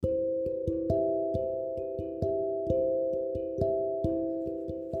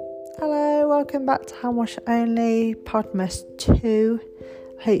Hello, welcome back to How Much Only Podmas 2.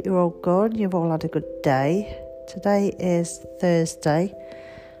 I hope you're all good. You've all had a good day. Today is Thursday.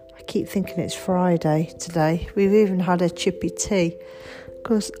 I keep thinking it's Friday today. We've even had a chippy tea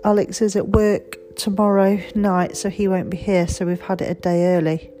because Alex is at work tomorrow night, so he won't be here. So we've had it a day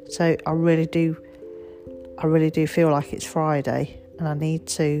early. So I really do feel like it's Friday, and I need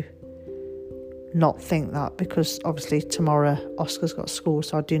to not think that, because obviously tomorrow Oscar's got school,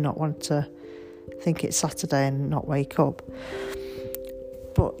 so I do not want to think it's Saturday and not wake up.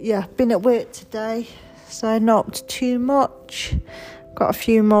 But yeah, been at work today, so not too much. Got a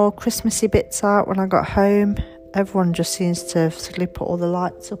few more Christmassy bits out when I got home. Everyone just seems to have suddenly put all the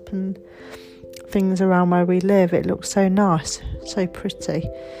lights up and things around where we live. It looks so nice, so pretty.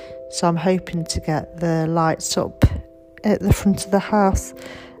 So I'm hoping to get the lights up at the front of the house,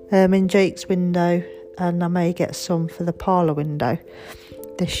 in Jake's window, and I may get some for the parlour window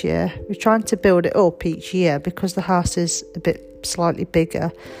this year. We're trying to build it up each year because the house is a bit slightly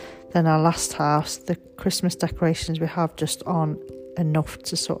bigger than our last house. The Christmas decorations we have just aren't enough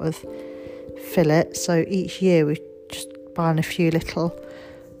to sort of fill it, so each year we're just buying a few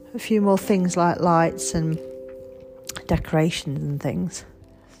more things like lights and decorations and things.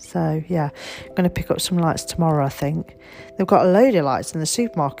 So yeah, I'm going to pick up some lights tomorrow, I think. They've got a load of lights in the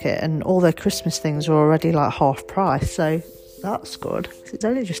supermarket and all their Christmas things are already like half price, so that's good. It's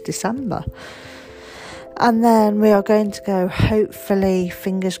only just December. And then we are going to go, hopefully,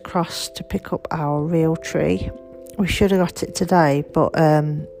 fingers crossed, to pick up our real tree. We should have got it today, but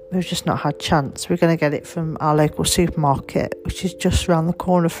we've just not had chance. We're going to get it from our local supermarket, which is just around the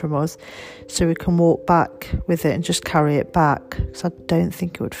corner from us, so we can walk back with it and just carry it back, because I don't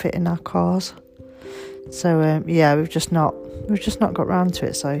think it would fit in our cars. So yeah, we've just not got round to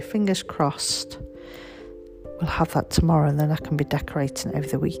it. So fingers crossed, we'll have that tomorrow, and then I can be decorating it over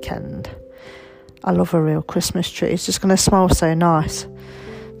the weekend. I love a real Christmas tree. It's just going to smell so nice.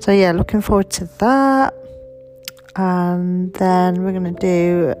 So yeah, looking forward to that. And then we're going to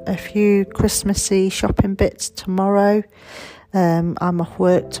do a few Christmassy shopping bits tomorrow. I'm off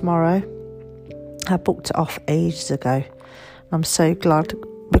work tomorrow. I booked it off ages ago. I'm so glad,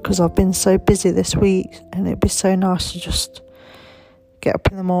 because I've been so busy this week, and it'd be so nice to just get up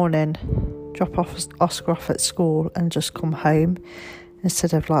in the morning, drop Oscar off at school, and just come home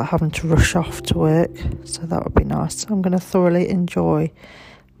instead of like having to rush off to work. So that would be nice. I'm going to thoroughly enjoy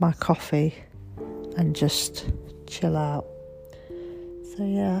my coffee and just chill out. So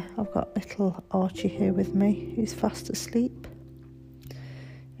yeah, I've got little Archie here with me, who's fast asleep.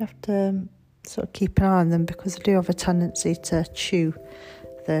 You have to sort of keep an eye on them, because they do have a tendency to chew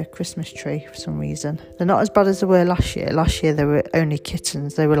the Christmas tree for some reason. They're not as bad as they were last year. Last year they were only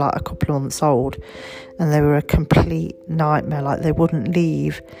kittens. They were like a couple of months old, and they were a complete nightmare. Like, they wouldn't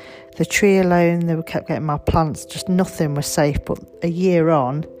leave the tree alone. They kept getting my plants. Just nothing was safe. But a year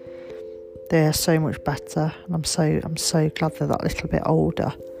on, they are so much better, and I'm so glad they're that little bit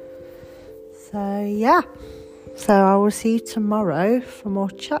older. So yeah, so I will see you tomorrow for more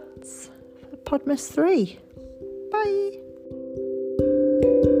chats for Podmas 3. Bye.